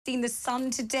Seen The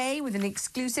Sun today with an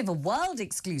exclusive, a world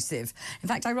exclusive. In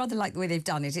fact, I rather like the way they've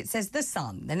done it. It says The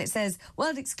Sun, then it says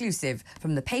world exclusive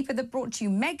from the paper that brought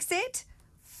you Megxit,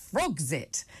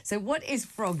 Frogxit. So what is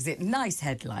Frogxit? Nice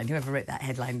headline. Whoever wrote that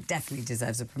headline definitely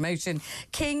deserves a promotion.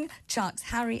 King chucks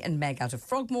Harry and Meg out of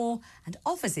Frogmore and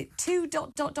offers it to ...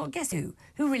 Guess who?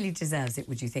 Who really deserves it,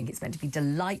 would you think? It's meant to be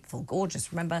delightful,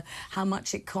 gorgeous. Remember how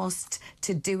much it cost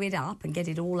to do it up and get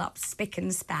it all up spick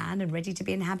and span and ready to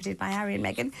be inhabited by Harry and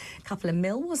Meghan? A couple of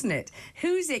mil, wasn't it?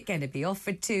 Who's it going to be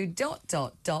offered to ...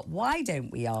 Why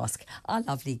don't we ask our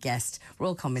lovely guest,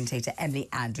 royal commentator Emily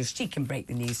Andrews? She can break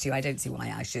the news to you. I don't see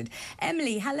why I should.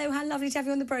 Emily, hello, how lovely to have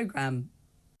you on the programme.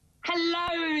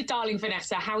 Hello, darling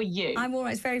Vanessa. How are you? I'm all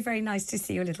right. It's very, very nice to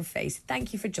see your little face.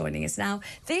 Thank you for joining us. Now,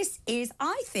 this is,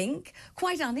 I think,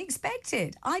 quite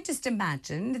unexpected. I just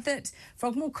imagined that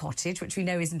Frogmore Cottage, which we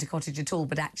know isn't a cottage at all,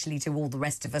 but actually to all the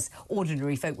rest of us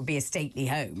ordinary folk would be a stately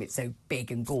home. It's so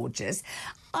big and gorgeous.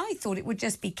 I thought it would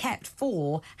just be kept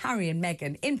for Harry and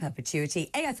Meghan in perpetuity.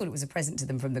 A, I thought it was a present to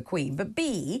them from the Queen, but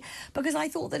B, because I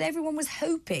thought that everyone was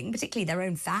hoping, particularly their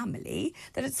own family,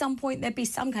 that at some point there'd be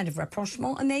some kind of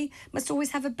rapprochement and they must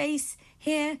always have a base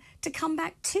here to come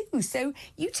back to. So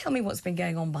you tell me what's been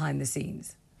going on behind the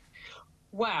scenes.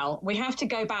 Well, we have to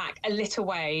go back a little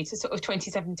way to sort of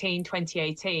 2017,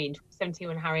 2018, 2017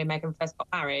 when Harry and Meghan first got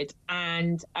married.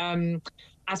 And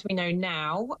as we know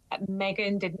now,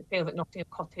 Meghan didn't feel that Nottingham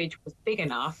Cottage was big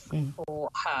enough for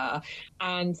her.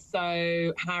 And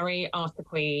so Harry asked the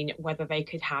Queen whether they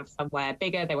could have somewhere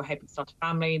bigger. They were hoping to start a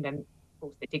family. And then, of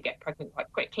course, they did get pregnant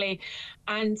quite quickly.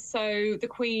 And so the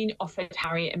Queen offered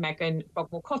Harry and Meghan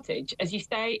Frogmore Cottage. As you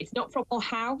say, it's not Frogmore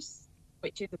House,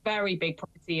 which is a very big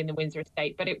property in the Windsor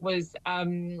estate, but it was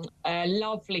a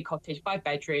lovely cottage, 5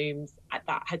 bedrooms,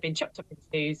 that had been chopped up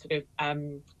into sort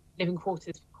of living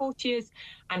quarters for courtiers,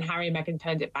 and Harry and Meghan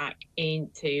turned it back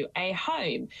into a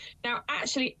home. Now,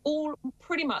 actually,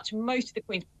 pretty much most of the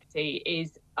Queen's property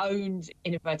is owned,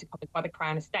 in inverted commas, by the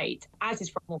Crown Estate, as is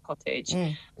Frogmore Cottage.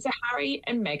 So Harry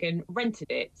and Meghan rented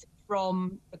it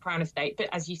from the Crown Estate, but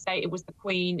as you say, it was the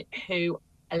Queen who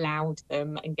allowed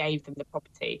them and gave them the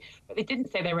property, but they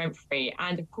didn't say they rent free.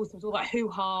 And of course there was all that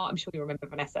hoo-ha, I'm sure you remember,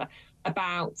 Vanessa,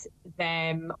 about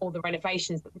them, all the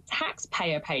renovations that the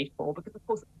taxpayer paid for, because of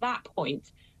course at that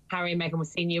point Harry and Meghan were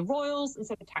senior royals, and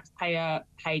so the taxpayer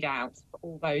paid out for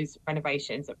all those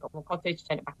renovations at Frogmore Cottage,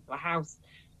 turned it back into a house,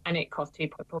 and it cost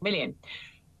 2.4 million.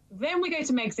 Then we go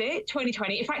to Megxit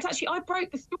 2020. In fact, actually, I broke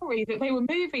the story that they were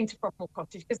moving to Frogmore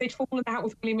Cottage because they'd fallen out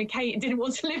with William and Kate and didn't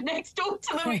want to live next door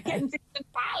to them at Kensington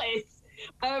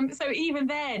Palace. So even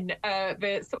then,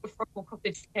 the sort of Frogmore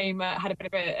Cottage had a bit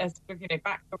of a sort of,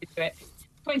 backstory to it.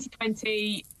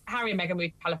 2020, Harry and Meghan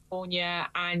moved to California,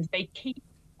 and they keep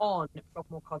on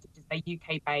Frogmore Cottage as their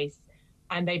UK base,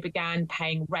 and they began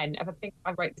paying rent. I think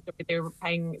I wrote the story. They were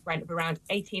paying rent of around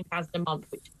 $18,000 a month,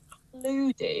 which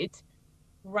included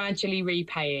gradually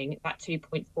repaying that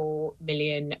 £2.4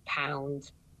 million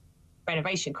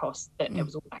renovation cost that there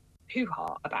was all that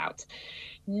hoo-ha about.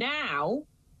 Now,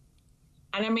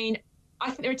 and I mean, I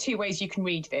think there are 2 ways you can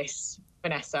read this,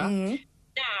 Vanessa.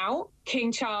 Now,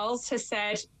 King Charles has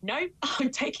said, no, I'm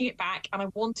taking it back and I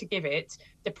want to give it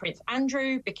to Prince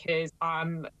Andrew, because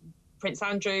Prince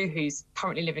Andrew, who's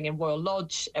currently living in Royal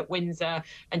Lodge at Windsor,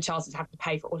 and Charles has had to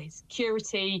pay for all his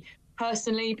security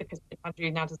personally, because Andrew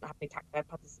now doesn't have any taxpayer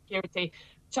public security.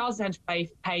 Charles has had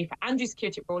to pay for Andrew's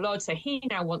security at Royal Lodge, so he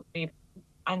now wants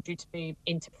Andrew to move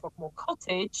into Frogmore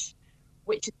Cottage,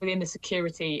 which is within the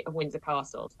security of Windsor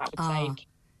Castle. So that would save money.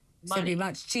 So it'd be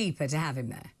much cheaper to have him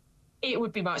there. It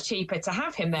would be much cheaper to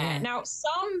have him there. Now,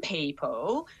 some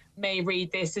people may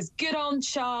read this as good on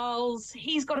Charles.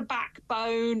 He's got a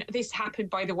backbone. This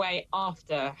happened, by the way,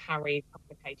 after Harry's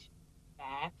publication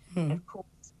there. And of course,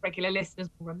 regular listeners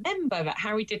will remember that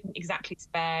Harry didn't exactly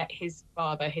spare his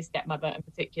father, his stepmother, and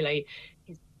particularly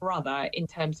his brother in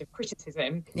terms of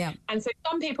criticism. And so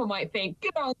some people might think,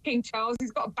 good old King Charles,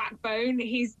 he's got a backbone.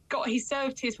 He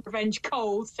served his revenge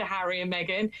cold to Harry and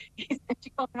Meghan. He said,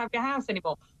 you can't have your house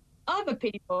anymore. Other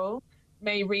people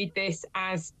may read this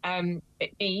as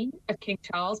it mean of King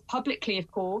Charles, publicly, of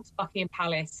course, Buckingham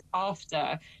Palace,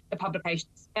 after the publication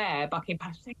of Spare, Buckingham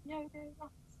Palace was saying, no, nothing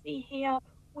to see here.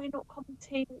 We're not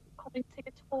commenting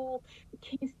at all. The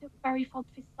King is still very fond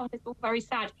of his son. It's all very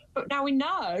sad. But now we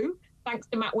know, thanks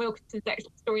to Matt Wilkinson's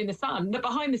excellent story in The Sun, that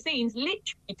behind the scenes,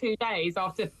 literally 2 days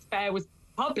after Spare was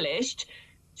published,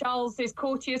 Charles's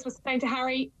courtiers were saying to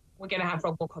Harry, we're going to have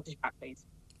Frogmore Cottage back, please.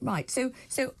 Right. So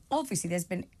obviously there's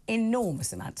been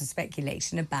enormous amounts of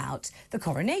speculation about the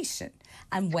coronation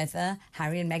and whether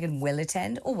Harry and Meghan will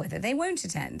attend or whether they won't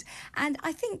attend. And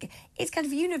I think it's kind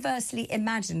of universally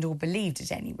imagined or believed,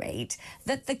 at any rate,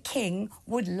 that the king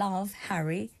would love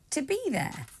Harry to be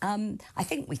there. I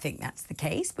think we think that's the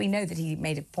case. We know that he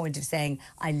made a point of saying,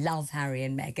 I love Harry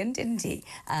and Meghan, didn't he?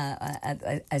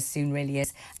 As soon really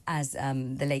as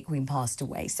the late Queen passed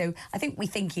away. So I think we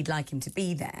think he'd like him to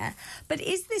be there. But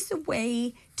is this a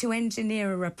way to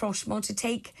engineer a rapprochement, to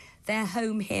take their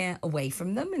home here away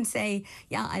from them and say,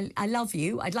 yeah, I love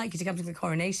you, I'd like you to come to the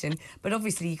coronation, but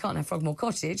obviously you can't have Frogmore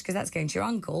Cottage because that's going to your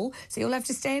uncle, so you'll have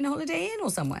to stay in a Holiday Inn or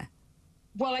somewhere?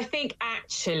 Well, I think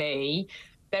actually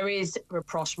there is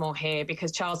rapprochement here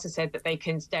because Charles has said that they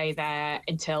can stay there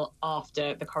until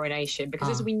after the coronation. Because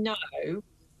as we know,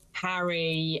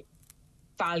 Harry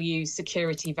values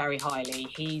security very highly.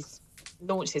 He's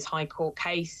launched his High Court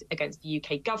case against the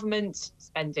UK government,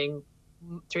 spending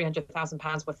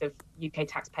 £300,000 worth of UK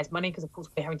taxpayers' money, because of course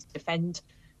we're having to defend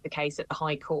the case at the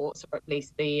High Court, or at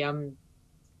least the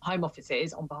Home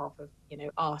Offices on behalf of,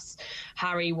 us.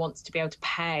 Harry wants to be able to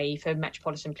pay for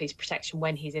Metropolitan Police protection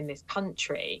when he's in this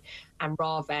country. And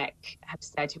RAVEC have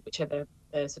said, which are the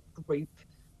sort of group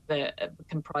that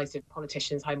comprised of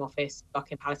politicians, Home Office,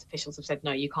 Buckingham Palace officials, have said,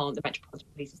 no, you can't. The Metropolitan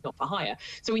Police is not for hire.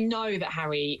 So we know that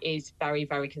Harry is very,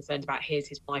 very concerned about his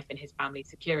wife and his family's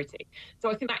security. So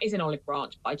I think that is an olive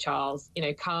branch by Charles.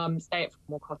 Come, stay at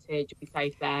Frogmore Cottage, be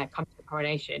safe there, come to the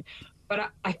coronation. But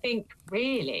I think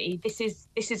really this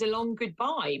is a long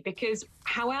goodbye, because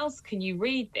how else can you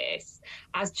read this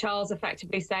as Charles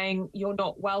effectively saying you're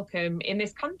not welcome in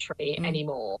this country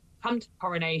anymore? Come to the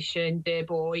coronation, dear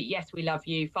boy. Yes, we love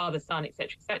you, father, son,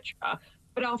 etc., etc.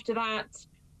 But after that,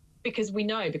 because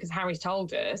Harry's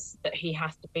told us that he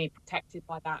has to be protected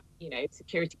by that,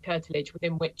 security curtilage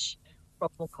within which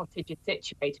Frogmore Cottage is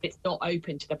situated. It's not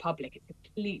open to the public. It's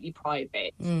completely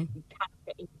private. You can't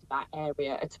get into that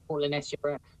area at all unless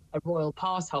you're a royal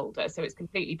pass holder. So it's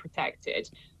completely protected.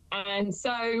 And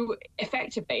so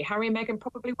effectively, Harry and Meghan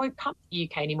probably won't come to the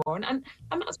UK anymore. And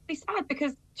that's really sad,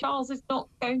 because Charles is not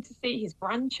going to see his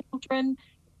grandchildren.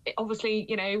 Obviously,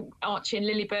 Archie and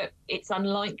Lilibet, it's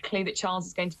unlikely that Charles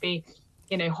is going to be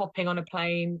hopping on a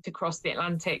plane to cross the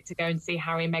Atlantic to go and see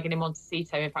Harry and Meghan in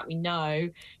Montecito. In fact, we know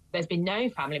there's been no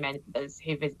family members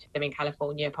who visited them in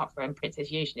California apart from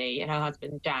Princess Eugenie and her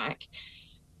husband Jack.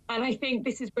 And I think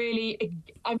this is really,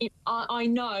 I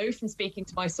know from speaking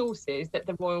to my sources that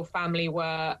the royal family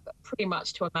were pretty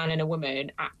much to a man and a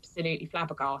woman absolutely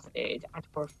flabbergasted and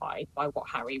horrified by what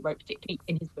Harry wrote, particularly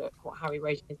in his book,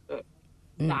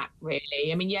 That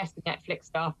really, yes, the Netflix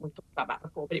stuff, we've talked about that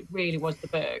before, but it really was the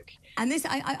book. And this,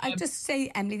 I just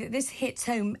say, Emily, that this hits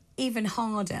home even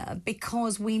harder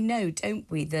because we know, don't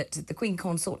we, that the Queen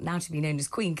Consort, now to be known as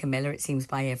Queen Camilla, it seems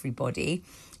by everybody,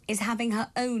 is having her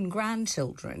own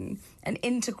grandchildren an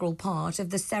integral part of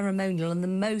the ceremonial and the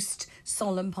most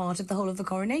solemn part of the whole of the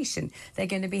coronation. They're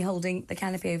going to be holding the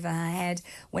canopy over her head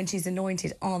when she's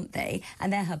anointed, aren't they?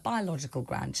 And they're her biological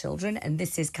grandchildren, and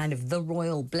this is kind of the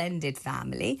royal blended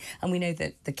family. And we know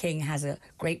that the king has a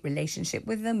great relationship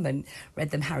with them and read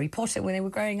them Harry Potter when they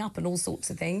were growing up and all sorts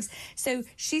of things. So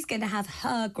she's going to have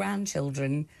her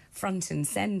grandchildren front and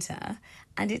centre,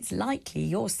 and it's likely,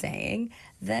 you're saying,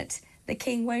 that the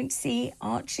king won't see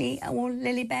Archie or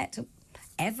Lilibet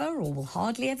ever, or will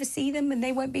hardly ever see them, and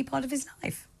they won't be part of his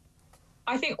life.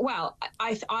 I think,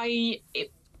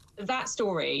 that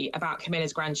story about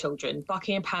Camilla's grandchildren,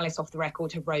 Buckingham Palace off the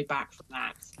record have rowed back from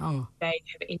that. They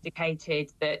have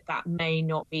indicated that may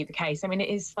not be the case. It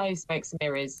is so smokes and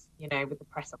mirrors, with the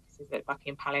press offices at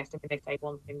Buckingham Palace. They say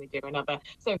one thing, they do another.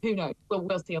 So who knows?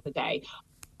 We'll see on the day.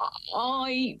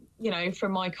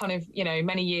 From my kind of,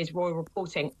 many years royal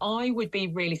reporting, I would be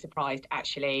really surprised,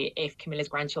 actually, if Camilla's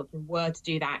grandchildren were to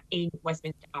do that in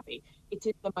Westminster Abbey. It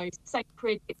is the most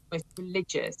sacred, it's the most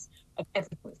religious of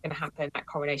everything that's going to happen that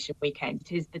coronation weekend.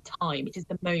 It is the time, it is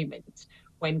the moment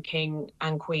when King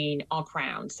and Queen are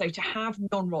crowned. So to have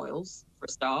non-royals, for a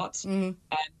start,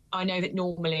 I know that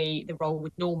normally the role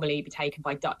would normally be taken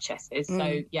by duchesses.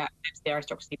 So, yeah, it's the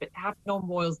aristocracy, but to have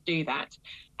non-royals do that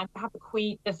and to have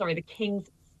the king's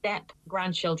step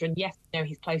grandchildren, yes,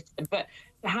 he's close to them, but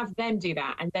to have them do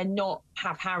that and then not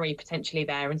have Harry potentially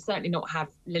there, and certainly not have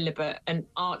Lilibet and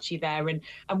Archie there. And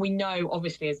we know,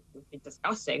 obviously, as we've been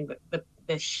discussing, that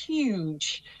the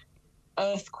huge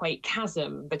earthquake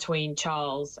chasm between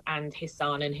Charles and his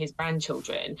son and his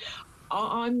grandchildren.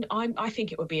 I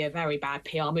think it would be a very bad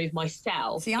PR move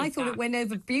myself. See, I thought it went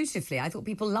over beautifully. I thought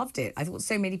people loved it. I thought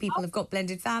so many people have got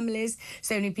blended families.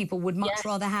 So many people would much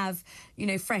rather have, you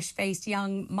know, fresh-faced,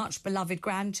 young, much beloved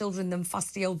grandchildren than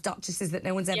fusty old duchesses that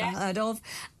no one's ever heard of.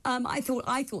 I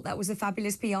thought that was a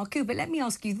fabulous PR coup. But let me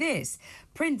ask you this.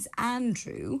 Prince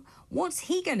Andrew, what's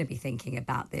he going to be thinking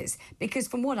about this? Because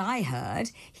from what I heard,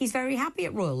 he's very happy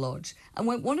at Royal Lodge and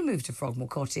won't want to move to Frogmore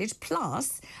Cottage.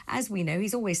 Plus, as we know,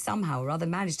 he's always somehow or other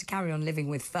managed to carry on living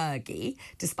with Fergie,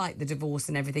 despite the divorce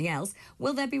and everything else.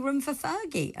 Will there be room for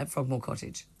Fergie at Frogmore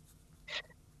Cottage?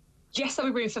 Yes,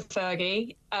 there'll be room for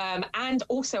Fergie. And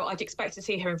also, I'd expect to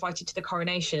see her invited to the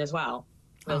coronation as well.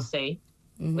 We'll see.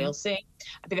 Mm-hmm. We'll see.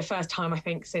 It'll be the first time, I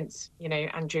think, since, you know,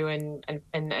 Andrew and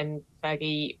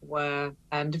Fergie were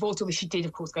divorced, although she did,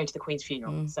 of course, go to the Queen's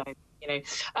funeral. So, you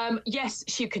know, yes,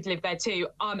 she could live there too.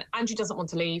 Andrew doesn't want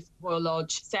to leave Royal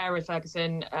Lodge. Sarah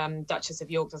Ferguson, Duchess of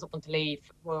York, doesn't want to leave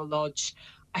Royal Lodge.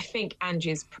 I think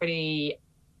Andrew's pretty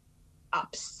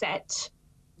upset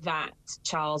that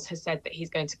Charles has said that he's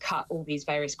going to cut all these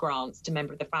various grants to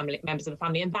members of the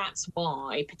family, and that's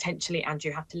why potentially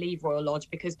Andrew had to leave Royal Lodge,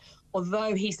 because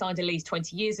although he signed a lease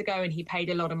 20 years ago and he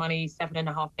paid a lot of money,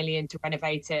 $7.5 million, to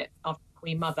renovate it after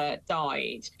Queen Mother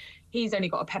died, he's only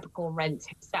got a peppercorn rent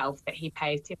himself that he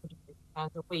pays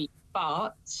 £250 a week,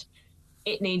 but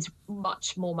it needs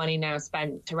much more money now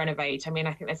spent to renovate. I mean,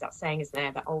 I think there's that saying, isn't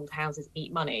there, that old houses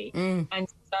eat money. And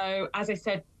so, as I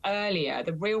said earlier,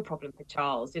 the real problem for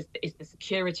Charles is the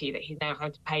security that he's now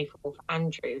having to pay for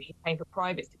Andrew. He's paying for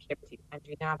private security for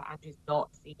Andrew now that Andrew's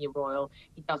not senior royal.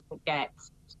 He doesn't get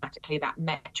automatically that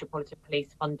Metropolitan Police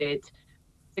funded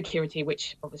security,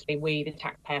 which obviously we, the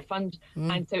taxpayer, fund.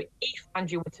 And so if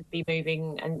Andrew were to be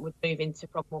moving and would move into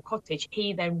Frogmore Cottage,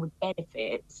 he then would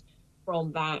benefit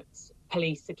from that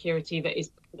police security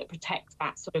that protects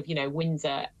that sort of, you know,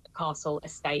 Windsor Castle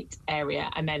estate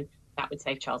area, and then that would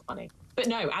save Charles money. But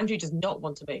no, Andrew does not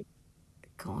want to move.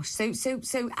 Gosh,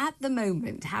 so at the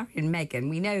moment, Harry and Meghan,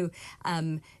 we know,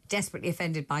 desperately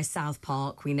offended by South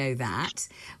Park. We know that.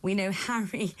 We know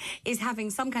Harry is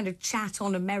having some kind of chat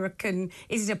on American.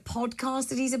 Is it a podcast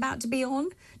that he's about to be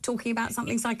on, talking about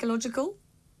something psychological?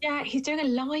 Yeah, he's doing a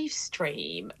live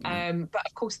stream. But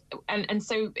of course, and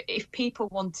so if people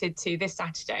wanted to, this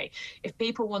Saturday, if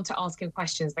people want to ask him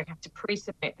questions, they have to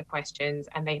pre-submit the questions,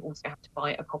 and they also have to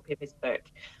buy a copy of his book.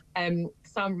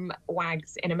 Some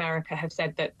wags in America have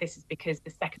said that this is because the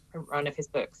second print run of his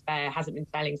book, Spare, hasn't been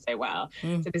selling so well.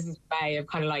 So this is a way of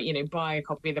kind of like, you know, buy a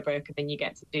copy of the book and then you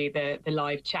get to do the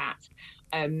live chat.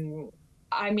 I mean,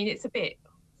 it's a bit...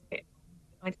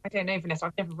 I don't know, Vanessa,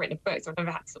 I've never written a book, so I've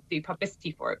never had to sort of do publicity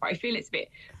for it, but I feel it's a bit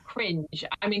cringe.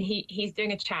 I mean, he's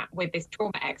doing a chat with this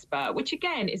trauma expert, which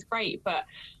again is great, but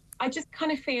I just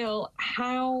kind of feel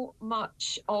how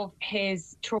much of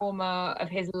his trauma, of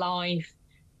his life,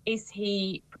 is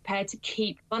he prepared to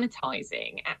keep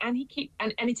monetizing? And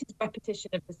it is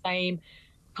repetition of the same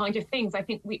kind of things. I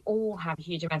think we all have a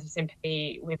huge amount of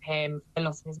sympathy with him for the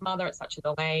loss of his mother at such a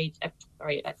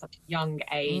young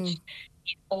age.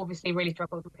 He's obviously really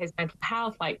struggled with his mental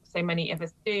health, like so many of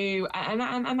us do,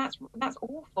 and that's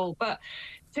awful. But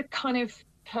to kind of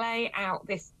play out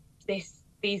these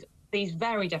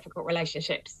very difficult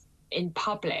relationships in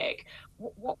public,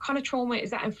 what kind of trauma is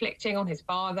that inflicting on his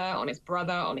father, on his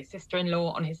brother, on his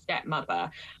sister-in-law, on his stepmother?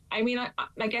 I mean,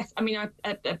 I guess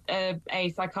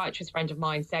a psychiatrist friend of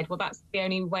mine said, well, that's the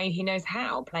only way he knows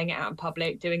how, playing it out in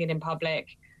public, doing it in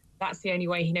public. That's the only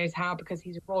way he knows how, because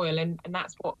he's royal, and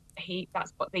that's what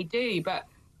they do. But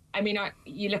I mean,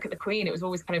 you look at the Queen; it was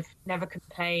always kind of never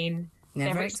complain,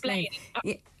 never explain.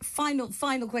 Yeah. Final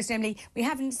question, Emily. We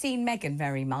haven't seen Meghan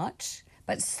very much,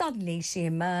 but suddenly she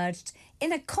emerged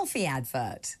in a coffee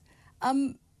advert.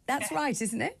 That's right,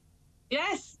 isn't it?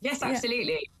 Yes,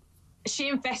 absolutely. Yeah. She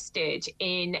invested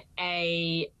in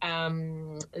a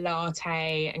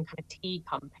latte and kind of tea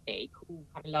company called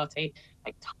kind of latte,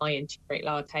 like Thai and tea great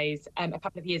lattes, a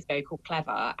couple of years ago, called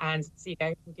Clever, and so, you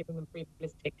know, giving them free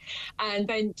publicity. And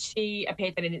then she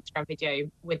appeared in an Instagram video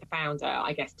with the founder,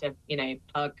 I guess, to, you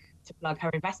know, plug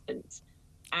her investments.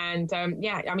 And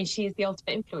yeah, I mean, she is the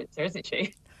ultimate influencer, isn't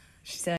she? She said.